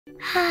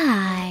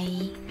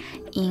Hi!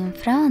 In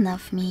front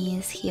of me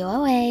is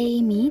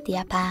Huawei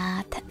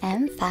MediaPad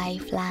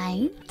M5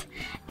 Lite,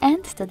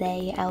 and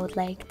today I would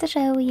like to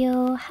show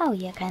you how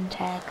you can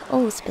check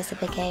all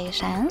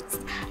specifications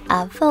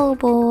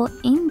available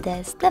in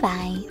this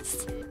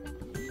device.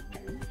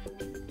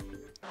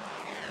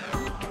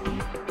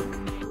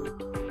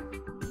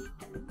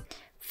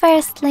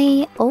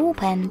 Firstly,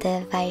 open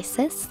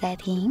Devices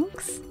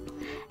Settings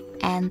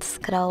and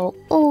scroll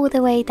all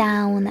the way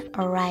down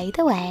right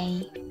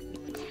away.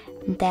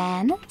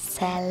 Then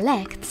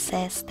select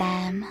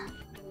System.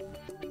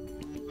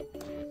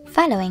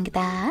 Following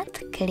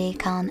that,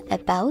 click on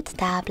About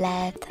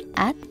Tablet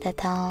at the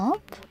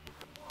top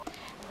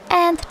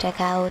and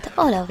check out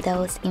all of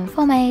those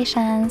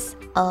informations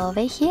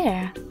over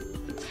here.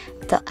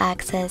 To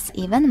access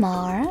even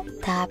more,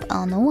 tap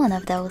on one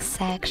of those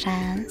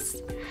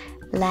sections,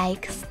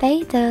 like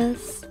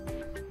Status.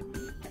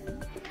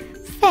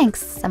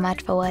 Thanks so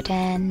much for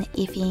watching.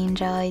 If you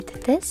enjoyed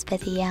this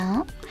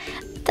video,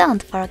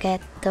 don't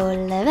forget to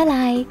leave a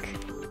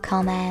like,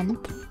 comment,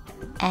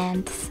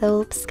 and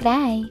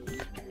subscribe.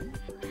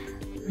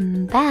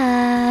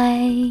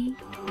 Bye!